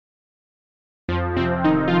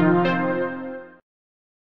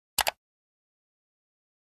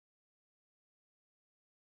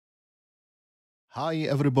Hi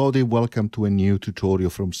everybody, welcome to a new tutorial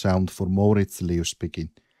from Sound for More. It's Leo speaking.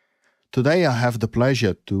 Today I have the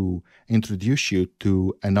pleasure to introduce you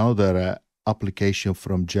to another application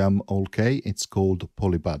from Cem Olcay. It's called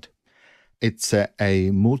PolyBud. It's a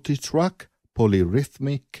Multitrack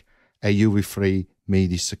Polyrhythmic AUv3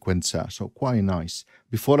 Midi Sequencer, so quite nice.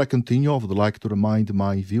 Before I continue, I would like to remind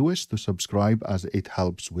my viewers to subscribe as it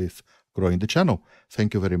helps with growing the channel.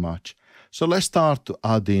 Thank you very much. So let's start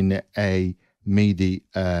adding a Midi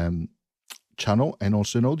channel and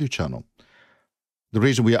also an audio channel. The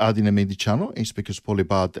reason we are adding a Midi channel is because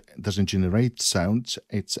PolyBud doesn't generate sounds.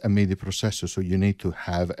 It's a Midi processor, so you need to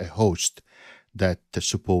have a host that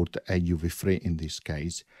support AUv3 in this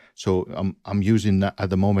case. So I'm using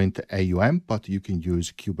at the moment AUM, but you can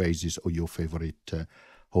use Cubase's or your favorite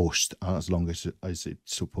host as long as it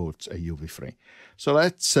supports AUv3. So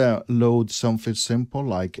let's load something simple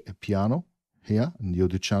like a piano here in the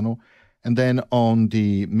audio channel. And then on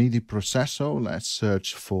the Midi processor, let's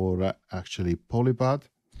search for actually PolyBud.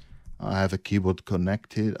 I have a keyboard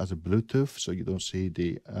connected as a Bluetooth, so you don't see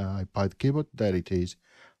the iPad keyboard. There it is,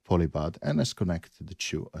 PolyBud. And let's connect the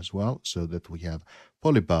two as well, so that we have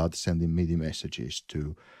PolyBud sending MIDI messages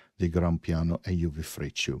to the grand piano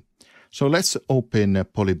AUv3 2. So let's open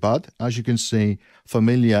PolyBud. As you can see,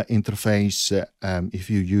 familiar interface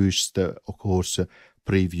if you used, of course,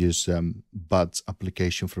 previous Buds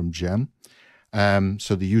application from Cem.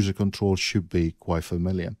 So the user control should be quite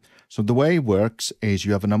familiar. So the way it works is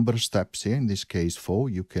you have a number of steps here, in this case 4.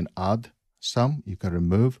 You can add some, you can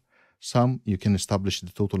remove some, you can establish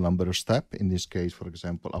the total number of steps. In this case, for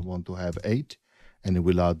example, I want to have 8, and it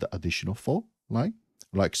will add the additional 4,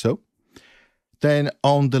 like so. Then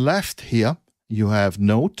on the left here, you have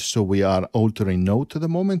note. So we are altering note at the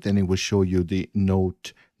moment, and it will show you the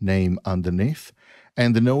note name underneath.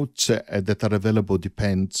 And the notes that are available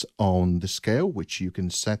depends on the scale, which you can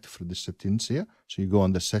set for the settings here. So you go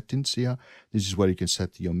on the settings here. This is where you can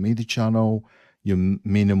set your MIDI channel, your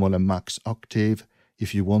minimal and max octave.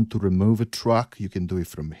 If you want to remove a track, you can do it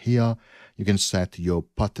from here. You can set your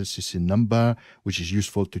pattern system number, which is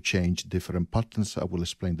useful to change different patterns. I will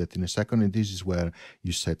explain that in a second. And this is where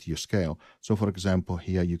you set your scale. So for example,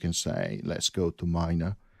 here you can say, let's go to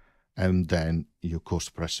minor, and then you of course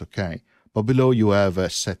press OK. But below you have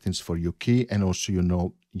settings for your key and also your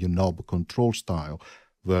knob control style,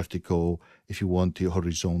 vertical, if you want the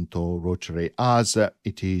horizontal, rotary, as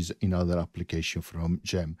it is in other application from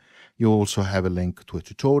Cem. You also have a link to a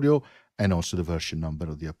tutorial and also the version number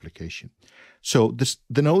of the application. So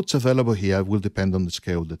the notes available here will depend on the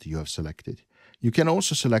scale that you have selected. You can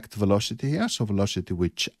also select velocity here, so velocity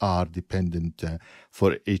which are dependent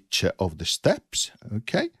for each of the steps.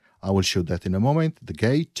 Okay, I will show that in a moment. The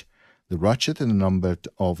gate, the ratchet and the number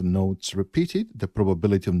of notes repeated, the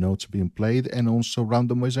probability of notes being played, and also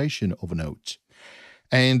randomization of notes.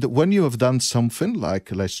 And when you have done something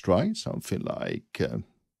like, let's try something like, I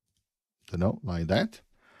don't know, like that.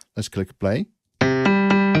 Let's click play.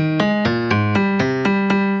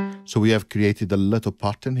 So we have created a little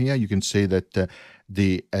pattern here. You can see that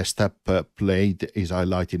the step played is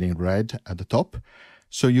highlighted in red at the top.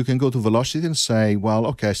 So you can go to velocity and say, well,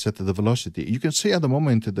 okay, I set the velocity. You can see at the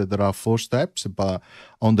moment that there are 4 steps, but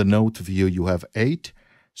on the note view, you have 8.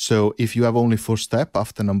 So if you have only 4 steps,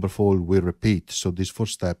 after number 4 will repeat. So this 4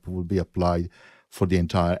 step will be applied for the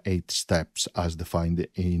entire 8 steps as defined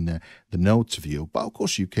in the notes view. But of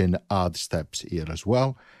course, you can add steps here as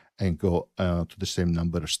well and go to the same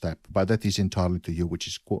number of steps. But that is entirely to you, which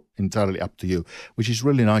is entirely up to you, which is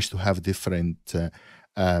really nice to have different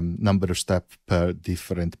number of steps per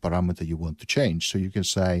different parameter you want to change. So you can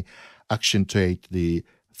say accentuate the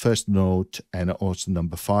first note and also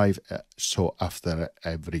number 5, so after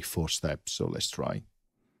every 4 steps. So let's try.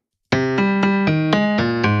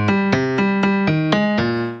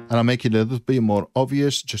 And I'm making it a little bit more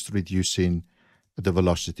obvious, just reducing the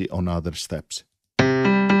velocity on other steps.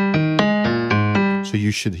 So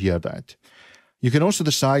you should hear that. You can also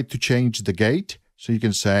decide to change the gate. So you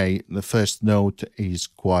can say the first note is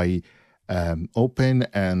quite open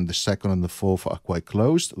and the second and the fourth are quite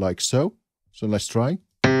closed, like so. So let's try.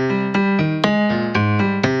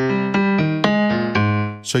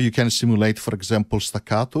 So you can simulate, for example,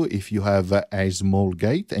 staccato if you have a small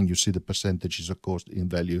gate and you see the percentages, of course, in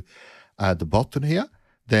value at the bottom here.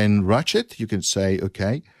 Then ratchet, you can say,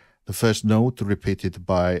 okay, the first note repeated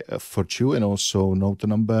by for 2 and also note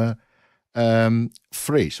number 3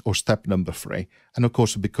 or step number 3. And of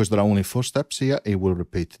course, because there are only 4 steps here, it will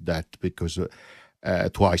repeat that because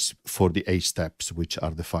twice for the 8 steps which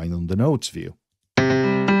are defined on the notes view.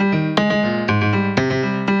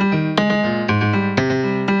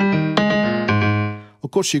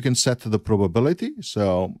 Of course, you can set the probability.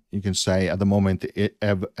 So you can say at the moment,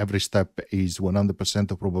 every step is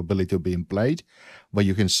 100% of probability of being played. But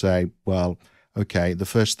you can say, well, okay, the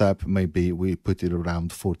first step, maybe we put it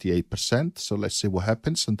around 48%. So let's see what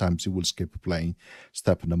happens. Sometimes it will skip playing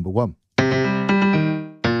step number 1.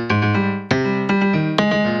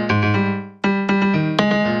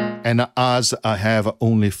 And as I have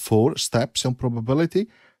only 4 steps on probability,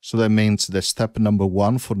 so that means that step number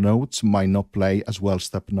 1 for notes might not play as well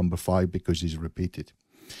step number 5 because it's repeated.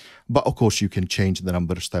 But of course, you can change the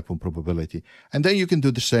number of steps on probability. And then you can do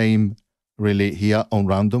the same really here on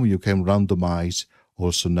random. You can randomize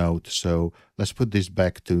also note. So let's put this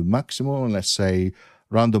back to maximum. And let's say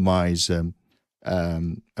randomize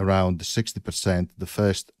around 60% the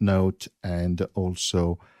first note, and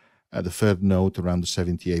also the third note around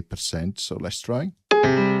 78%. So let's try.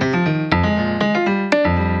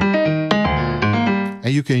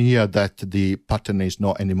 And you can hear that the pattern is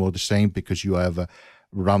not anymore the same because you have a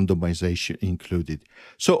randomization included.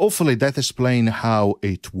 So hopefully that explains how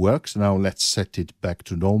it works. Now let's set it back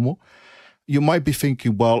to normal. You might be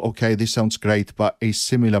thinking, well, okay, this sounds great, but it's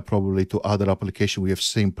similar probably to other applications we have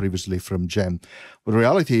seen previously from Cem. But the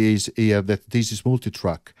reality is here that this is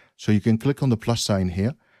multi-track. So you can click on the plus sign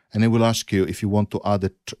here, and it will ask you if you want to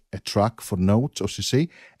add a track for notes or CC.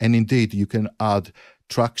 And indeed, you can add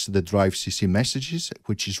tracks that drive CC messages,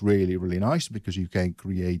 which is really, really nice because you can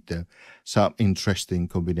create some interesting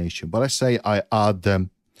combination. But let's say I add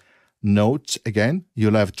notes again.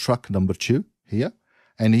 You'll have track number 2 here.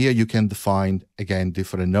 And here you can define, again,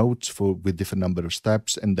 different notes with different number of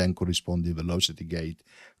steps and then corresponding velocity gate,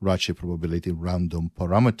 Rachet probability, random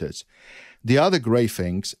parameters. The other great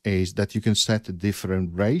things is that you can set a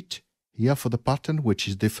different rate here for the pattern, which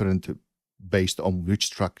is different based on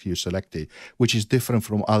which track you selected, which is different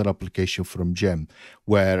from other applications from Cem,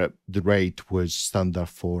 where the rate was standard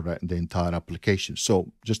for the entire application.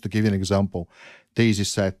 So just to give you an example, this is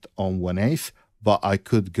set on 1/8, but I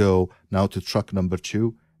could go now to track number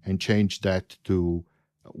 2 and change that to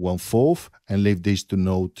 1/4 and leave this to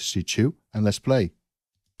note C2, and let's play.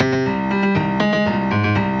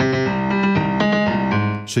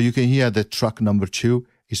 So you can hear that track number 2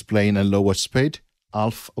 is playing a lower speed,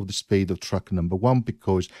 half of the speed of track number 1,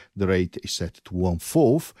 because the rate is set to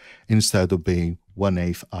 1/4 instead of being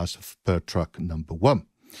 1/8 as per track number 1.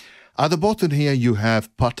 At the bottom here, you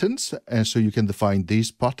have patterns, and so you can define this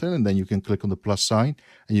pattern, and then you can click on the plus sign,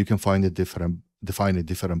 and you can find define a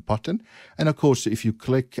different pattern. And of course, if you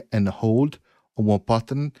click and hold on one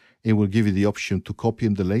pattern, it will give you the option to copy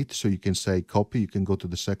and delete. So you can say copy, you can go to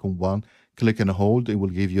the second one, click and hold. It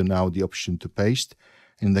will give you now the option to paste.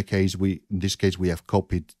 In this case, we have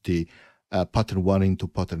copied the pattern 1 into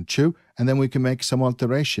pattern 2, and then we can make some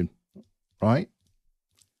alteration, right?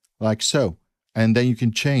 Like so. And then you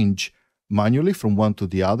can change manually from one to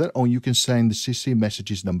the other, or you can send the CC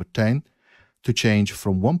messages number 10 to change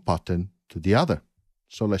from one pattern to the other.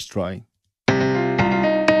 So let's try.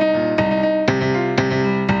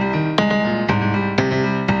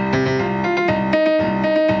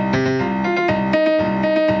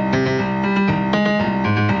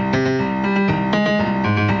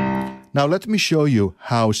 Now let me show you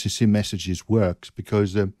how CC messages works,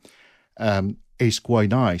 because it's quite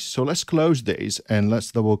nice. So let's close this and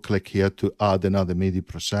let's double click here to add another MIDI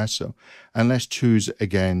processor, and let's choose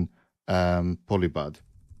again PolyBud.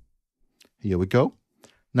 Here we go.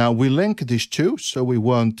 Now we link these two, so we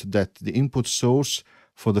want that the input source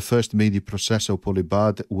for the first MIDI processor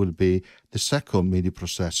PolyBud will be the second MIDI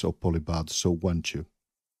processor PolyBud, so 1, 2.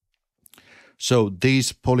 So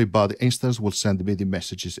this PolyBud instance will send MIDI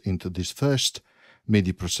messages into this first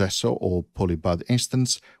MIDI processor or PolyBud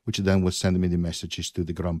instance, which then will send MIDI messages to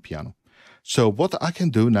the grand piano. So what I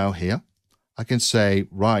can do now here, I can say,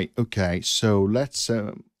 right, okay, so let's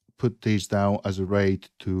put this down as a rate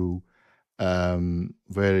to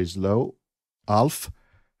very low, half,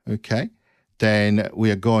 okay. Then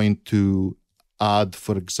we are going to add,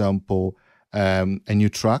 for example, a new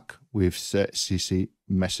track with CC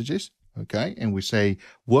messages. Okay, and we say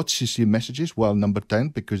what CC messages? Well, number 10,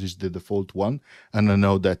 because it's the default one, and I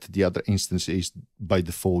know that the other instance is by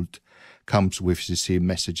default comes with CC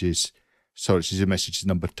messages. Sorry, CC message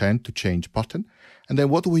number 10 to change pattern. And then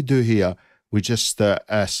what do we do here? We just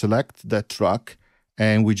select that track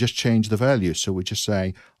and we just change the value. So we just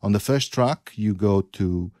say on the first track you go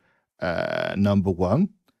to number 1,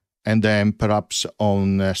 and then perhaps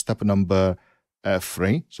on step number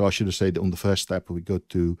 3. So I should have said on the first step we go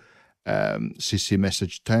to CC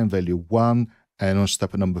message 10 value 1, and on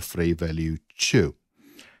step number 3 value 2.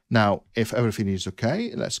 Now, if everything is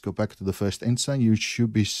okay, let's go back to the first instance. You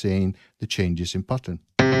should be seeing the changes in pattern.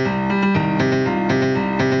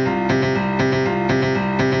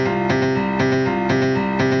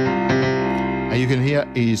 And you can hear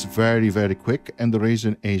is very, very quick. And the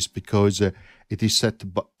reason is because it is set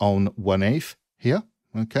on 1/8 here,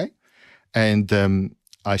 okay? And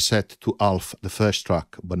I set to half the first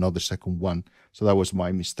track, but not the second one. So that was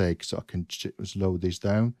my mistake. So I can slow this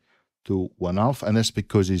down to 1/2, and that's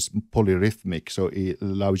because it's polyrhythmic, so it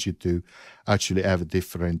allows you to actually have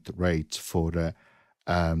different rates for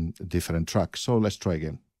different tracks. So let's try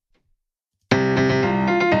again.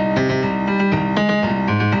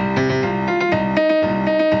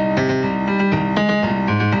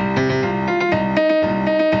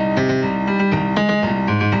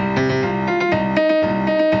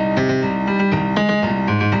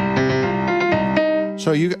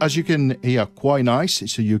 So as you can hear, quite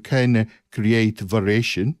nice. So you can create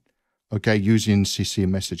variation, okay, using CC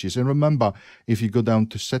messages. And remember, if you go down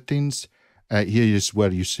to settings, here is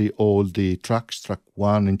where you see all the tracks, track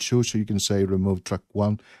 1 and 2. So you can say remove track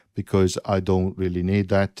 1 because I don't really need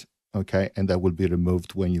that, okay, and that will be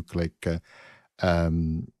removed when you click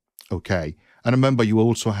OK. And remember, you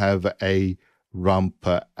also have a ramp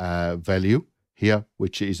value here,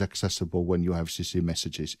 which is accessible when you have CC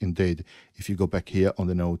messages. Indeed, if you go back here on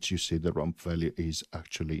the notes, you see the ramp value is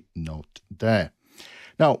actually not there.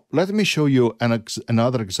 Now, let me show you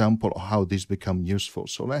another example of how this becomes useful.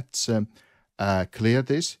 So let's clear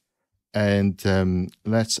this, and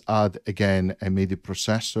let's add again a Midi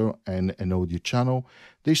processor and an audio channel.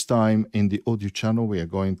 This time in the audio channel, we are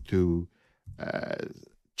going to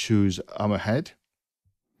choose hammerhead.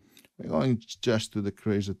 We're going just to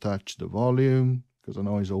decrease a touch the volume, because I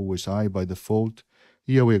know it's always high by default.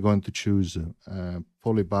 Here we're going to choose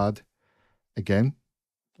PolyBud again,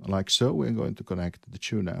 like so. We're going to connect the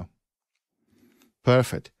two now.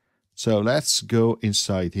 Perfect. So let's go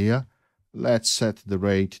inside here. Let's set the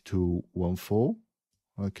rate to 1/4.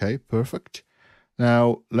 Okay, perfect.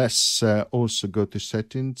 Now let's also go to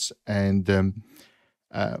settings, and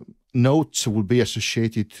notes will be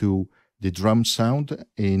associated to the drum sound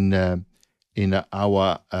in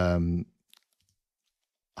our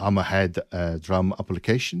hammerhead drum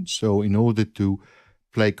application. So in order to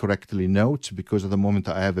play correctly notes, because at the moment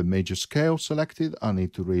I have a major scale selected, I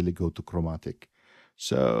need to really go to chromatic.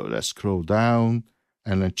 So let's scroll down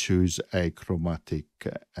and then choose a chromatic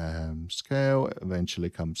scale.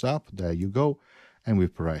 Eventually comes up. There you go. And we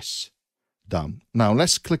press done. Now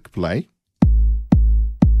let's click play.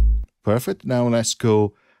 Perfect. Now let's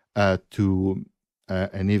go to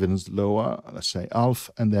an even lower, let's say half,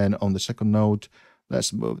 and then on the second note,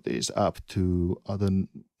 let's move this up to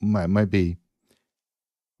maybe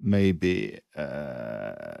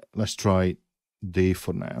let's try D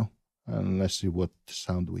for now, and let's see what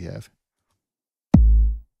sound we have.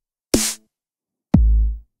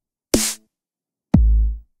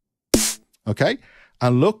 Okay,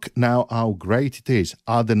 and look now how great it is.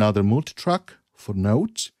 Add another multitrack for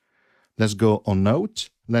notes. Let's go on notes.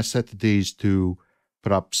 Let's set these to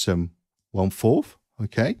perhaps 1/4,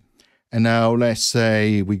 okay? And now let's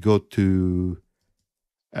say we go to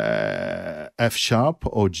F sharp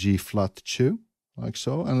or G flat 2, like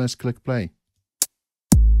so, and let's click play.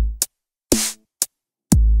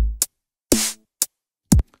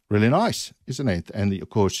 Really nice, isn't it? And of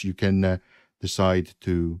course you can decide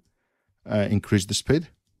to increase the speed.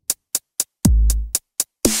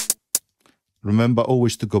 Remember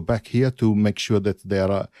always to go back here to make sure that they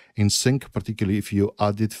are in sync, particularly if you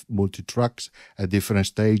added multi-tracks at different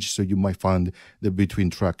stages. So you might find that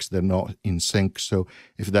between tracks, they're not in sync. So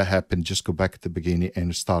if that happens, just go back to the beginning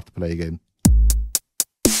and start play again.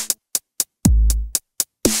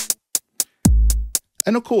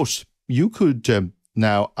 And of course, you could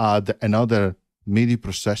now add another Midi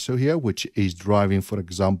processor here, which is driving, for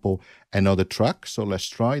example, another track. So let's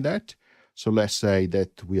try that. So let's say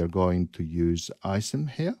that we are going to use ISM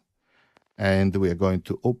here, and we are going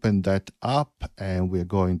to open that up, and we are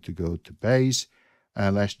going to go to bass,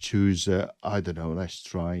 and let's choose, I don't know, let's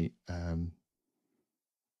try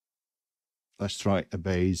a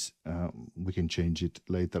bass. We can change it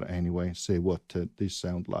later anyway, say what this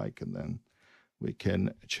sound like, and then we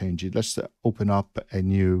can change it. Let's open up a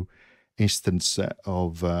new instance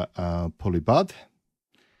of PolyBud.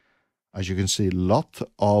 As you can see, a lot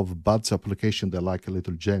of Bud's application, they're like a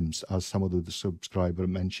little gems, as some of the subscriber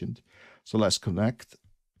mentioned. So let's connect.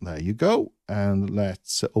 There you go. And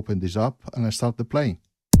let's open this up and let's start the playing.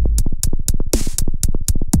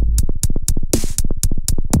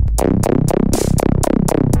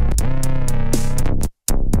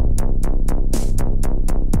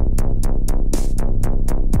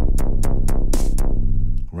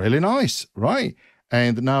 Really nice, right?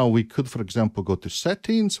 And now we could, for example, go to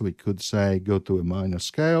settings. We could say go to a minor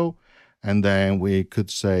scale, and then we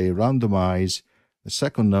could say randomize the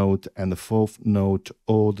second note and the fourth note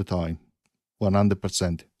all the time,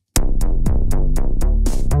 100%.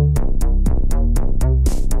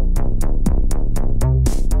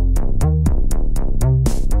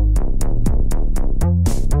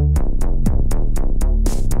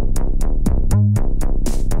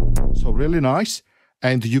 So really nice.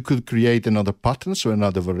 And you could create another pattern, so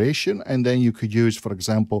another variation, and then you could use, for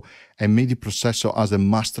example, a MIDI processor as a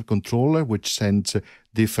master controller, which sends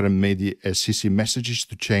different MIDI CC messages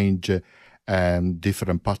to change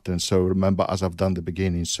different patterns. So remember, as I've done at the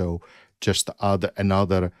beginning, so just add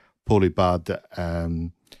another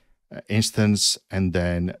PolyBud instance, and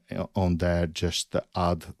then on there just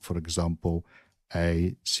add, for example,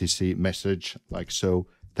 a CC message like so.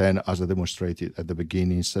 Then, as I demonstrated at the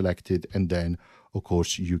beginning, select it, and then of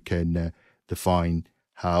course you can define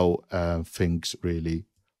how things really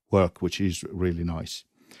work, which is really nice.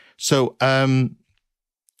 So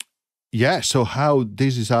yeah, so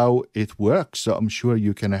this is how it works. So I'm sure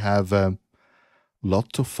you can have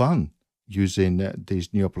lots of fun using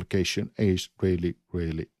this new application. It's really,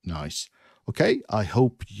 really nice. Okay, I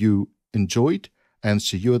hope you enjoyed, and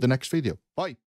see you at the next video. Bye.